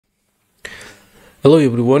Hello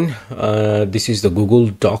everyone, this is the Google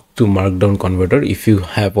Doc to Markdown converter. If you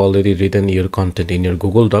have already written your content in your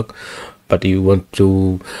Google Doc but you want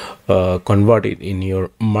to convert it in your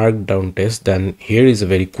Markdown test, then here is a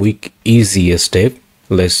very quick easy step.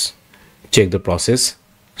 Let's check the process.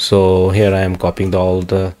 So here I am copying all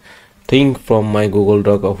the thing from my Google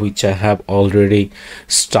Doc, of which I have already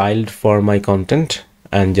styled for my content,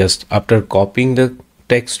 and just after copying the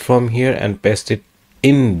text from here and paste it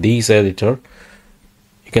in this editor,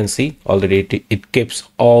 you can see already it keeps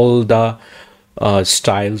all the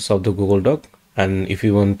styles of the Google Doc. And if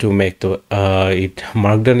you want to make the it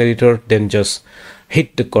Markdown editor, then just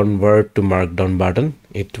hit the convert to Markdown button.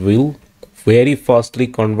 It will very fastly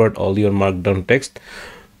convert all your Markdown text.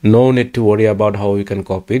 No need to worry about how you can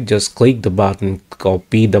copy it. Just click the button,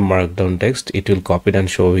 copy the Markdown text. It will copy it and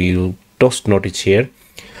show you toast notice here.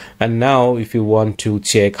 And now if you want to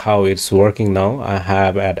check how it's working, now I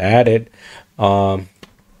have added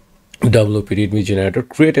WP readme generator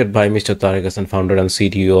created by Mr. Tariq Hassan, founder and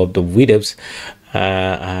CTO of the WordPress. I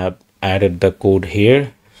have added the code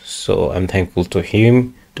here, so I'm thankful to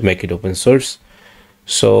him to make it open source.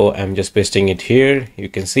 So I'm just pasting it here. You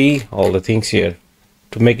can see all the things here.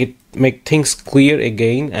 To make things clear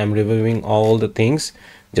again, I'm reviewing all the things,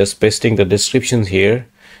 just pasting the descriptions here.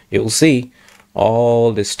 You'll see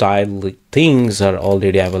all the style things are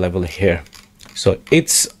already available here. So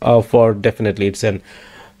it's definitely it's an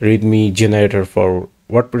readme generator for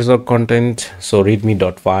WordPress content. So readme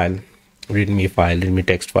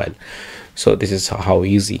text file. So this is how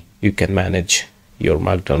easy you can manage your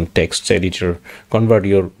Markdown text editor, convert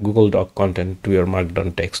your Google Doc content to your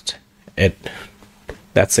Markdown text.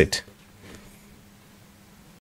 That's it.